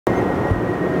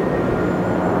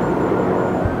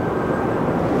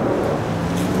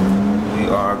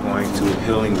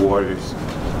healing waters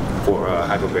for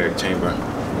hyperbaric chamber.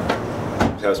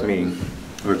 It helps me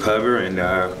recover and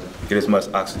get as much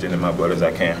oxygen in my blood as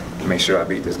I can. Make sure I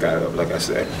beat this guy up, like I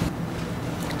said.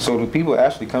 So do people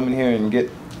actually come in here and get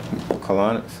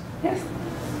colonics? Yes.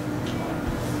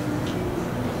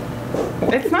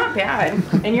 It's not bad.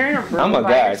 And you're in a room I'm a by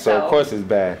guy, yourself. so of course it's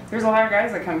bad. There's a lot of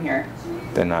guys that come here.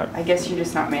 They're not. I guess you're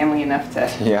just not manly enough to.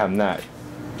 Yeah, I'm not.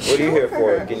 What are you here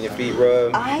for? Getting your feet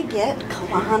rubbed? I get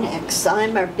colonics.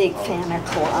 I'm a big fan of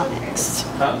colonics.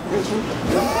 Huh?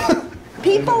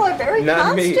 People are very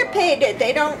Not me. constipated.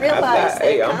 They don't realize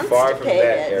they're I'm far from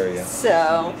that constipated. area.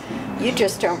 So you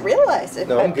just don't realize it.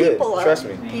 No, but I'm good. people are. Trust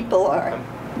me. People are.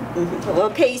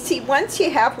 Okay, see, once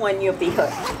you have one, you'll be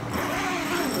hooked.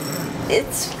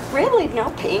 It's really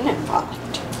no pain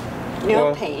involved.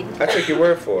 No pain. I take your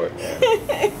word for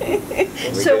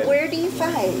it. So where do you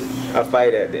fight? I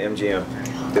fight at the MGM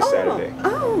this Saturday.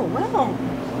 Oh, well,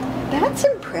 that's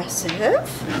impressive.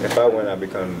 If I win, I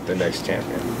become the next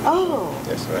champion. Oh.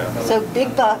 Yes, ma'am. So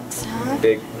big bucks, huh?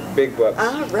 Big bucks.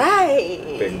 All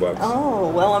right. Big bucks. Oh,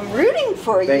 well, I'm rooting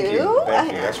for Thank you. you.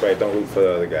 Thank you. That's right. Don't root for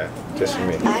the other guy. Just for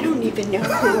me. I don't even know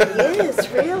who he is,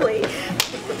 really.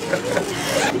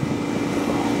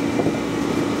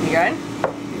 You good?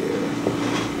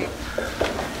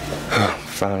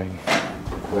 Fine.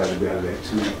 Glad to be out of there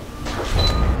too.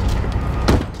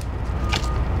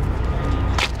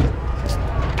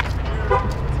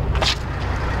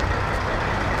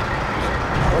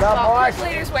 What up, boys?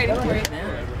 Leader's waiting for you.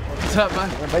 What's up, man?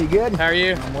 Are you good? How are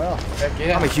you? I'm well. Heck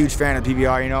yeah. I'm a huge fan of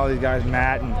PBR, you know, these guys,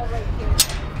 Matt, and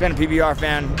been a PBR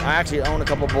fan. I actually own a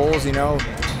couple bulls, you know.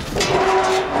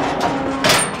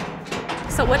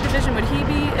 So what division would he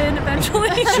be in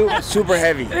eventually? Super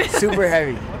heavy, super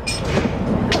heavy.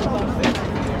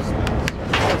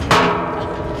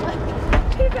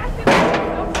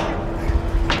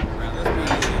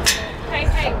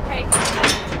 Hey.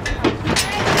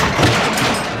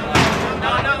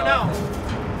 No.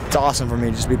 It's awesome for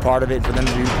me just to be part of it, for them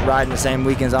to be riding the same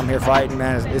weekends I'm here fighting,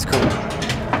 man, it's cool.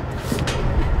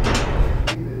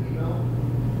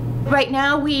 Right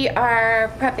now we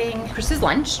are prepping Chris's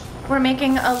lunch. We're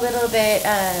making a little bit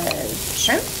of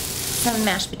shrimp, some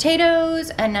mashed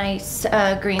potatoes, a nice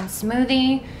green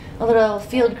smoothie, a little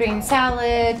field green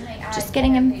salad, just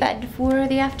getting him fed for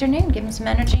the afternoon, give him some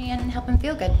energy and help him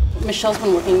feel good. Michelle's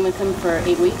been working with him for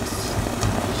 8 weeks.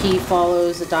 He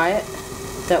follows a diet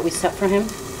that we set for him.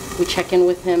 We check in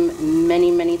with him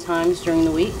many times during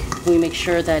the week. We make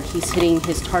sure that he's hitting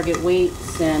his target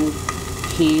weights and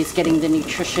he's getting the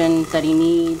nutrition that he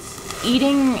needs.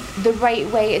 Eating the right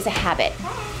way is a habit.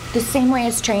 The same way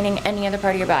as training any other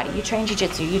part of your body. You train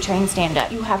jiu-jitsu, you train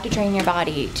stand-up. You have to train your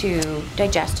body to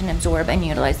digest and absorb and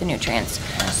utilize the nutrients.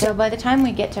 So by the time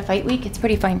we get to fight week, it's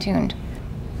pretty fine-tuned.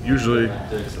 Usually,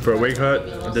 for a weight cut,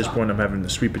 at this point I'm having a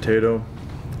sweet potato,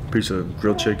 piece of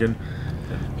grilled chicken,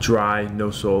 dry,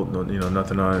 no salt, no,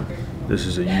 nothing on it. This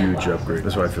is a huge upgrade.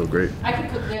 That's why I feel great. I can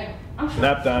cook dinner.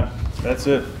 Nap time. That's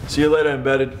it. See you later,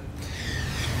 Embedded.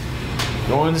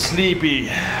 Going sleepy.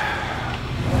 I'm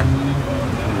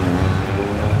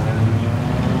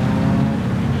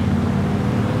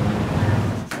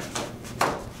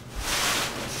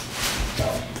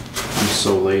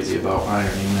so lazy about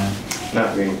ironing, man.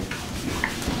 Not me.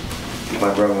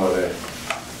 My grandmother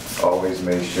always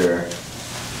made sure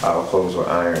our clothes were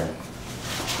ironed.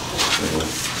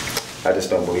 I just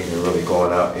don't believe in really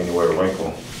going out anywhere to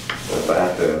wrinkle. So if I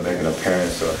have to make an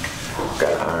appearance,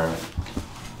 gotta iron.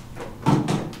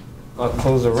 My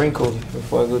clothes are wrinkled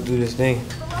before I go do this thing.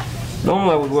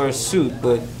 Normally I would wear a suit,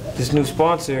 but this new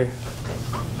sponsor,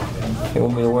 they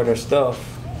want me to wear their stuff.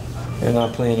 They're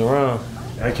not playing around.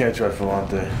 I can't trust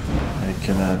Volante. I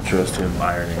cannot trust him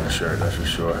ironing a shirt, that's for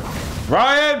sure.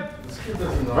 Ryan!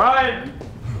 Ryan!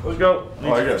 Let's go.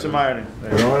 I got some ironing.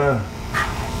 We're gonna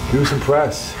do some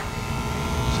press,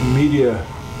 some media,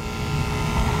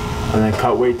 and then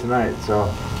cut weight tonight. So,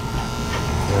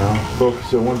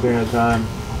 focus on one thing at a time.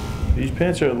 These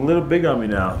pants are a little big on me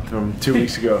now from 2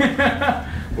 weeks ago.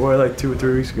 Or like 2 or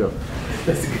 3 weeks ago.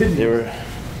 That's good. They were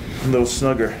a little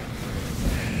snugger.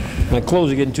 My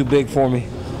clothes are getting too big for me.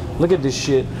 Look at this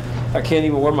shit. I can't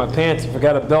even wear my pants if I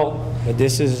got a belt. But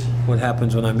this is what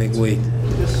happens when I make weight.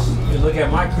 You look at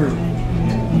my crew.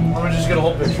 I'm gonna just get a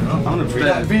whole picture, huh? I'm gonna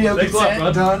Thanks a lot,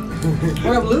 bro. Done.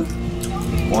 What up, Luke?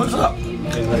 What's up?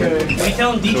 Can you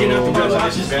tell him DJ not to go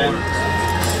watch this?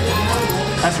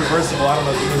 That's reversible. I don't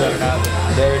know if you knew that or not.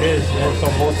 There it is. It works on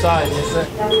both sides. Yes, sir.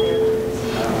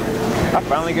 I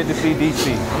finally get to see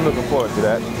DC. I'm looking forward to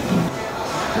that.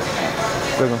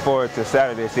 Looking forward to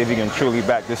Saturday, see if he can truly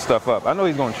back this stuff up. I know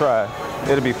he's gonna try.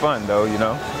 It'll be fun though,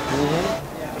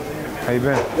 How you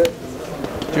been?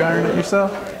 Did you iron it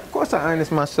yourself? Of course I iron this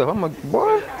myself. I'm a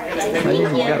boy.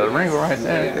 You got a wrinkle right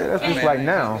there. That's just like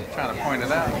now. Trying to point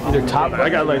it out. Either top. I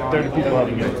got like 30 people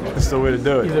helping me. That's the way to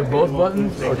do it. Either both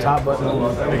buttons or top button.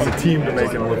 It's a team to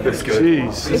make it look this good.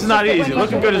 Jeez, this is not easy.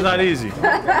 Looking good is not easy.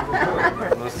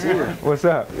 What's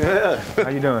up? Yeah. How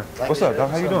you doing? What's up, dog?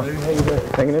 How you doing?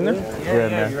 Hanging in there? Yeah,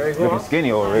 man. Looking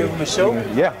skinny already. Give him a show?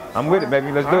 Yeah, I'm with it,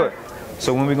 baby. Let's do it.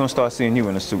 So when we gonna start seeing you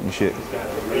in a suit and shit?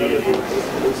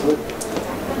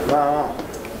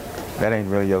 That ain't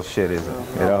really your shit, is it?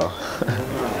 At all.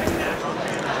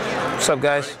 What's up,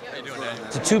 guys?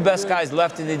 The two best guys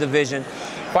left in the division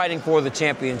fighting for the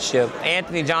championship.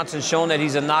 Anthony Johnson's shown that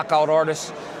he's a knockout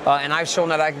artist, and I've shown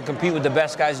that I can compete with the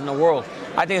best guys in the world.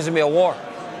 I think it's gonna be a war.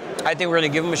 I think we're gonna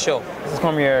give him a show. This is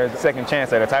Cormier's second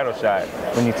chance at a title shot.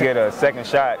 When you get a second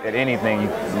shot at anything,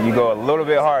 you go a little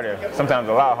bit harder, sometimes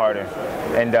a lot harder.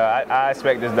 And I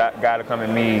expect this guy to come at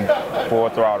me full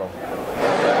throttle.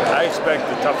 I expect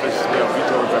the toughest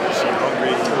Vitor we've ever seen.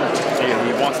 Hungry,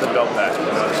 he wants the belt back. So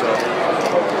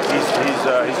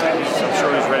I'm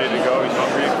sure he's ready to go. He's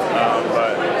hungry,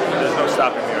 but there's no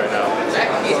stopping me right now.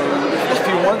 If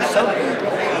you want something,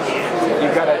 you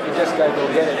just gotta go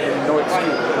get it. And no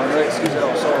excuse at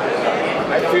all. So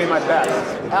I'm doing my best.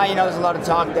 You know, there's a lot of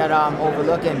talk that I'm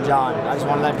overlooking, John. I just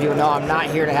want to let people know I'm not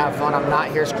here to have fun. I'm not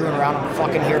here screwing around. I'm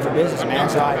fucking here for business, man.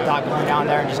 So I thought going down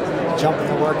there and just jumping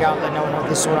the workout, letting no one know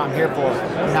this is what I'm here for.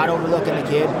 I'm not overlooking the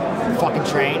kid. I'm fucking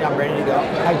trained. I'm ready to go.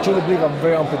 I truly believe I'm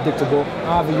very unpredictable.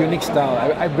 I have a unique style.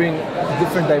 I bring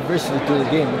different diversity to the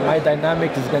game. My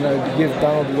dynamic is gonna give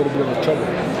Donald a little bit of trouble.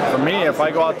 For me, if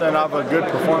I go out there and have a good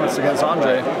performance against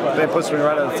Andrei, that puts me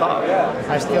right at the top.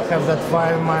 I still have that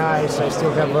fire in my eyes. I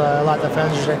still have a lot of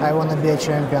energy. I want to be a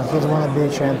champion. He's want to be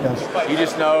a champion. You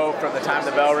just know from the time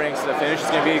the bell rings to the finish, it's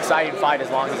going to be an exciting fight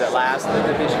as long as it lasts.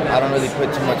 I don't really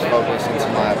put too much focus into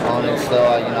my opponents, though.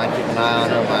 I keep an eye on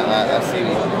them. I see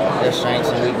their strengths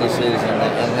and weaknesses,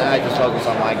 and then I just focus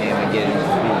on my game and get to be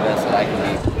the best that I can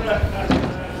be.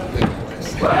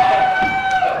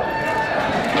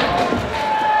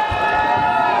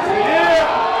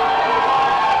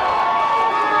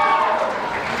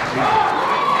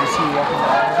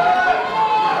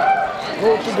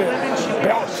 Go to the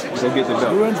belt. Go get the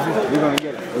belt. We're gonna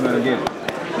get it. We're gonna get it.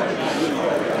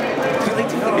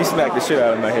 He smacked the shit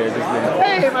out of my head just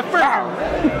then. Hey, my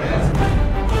friend!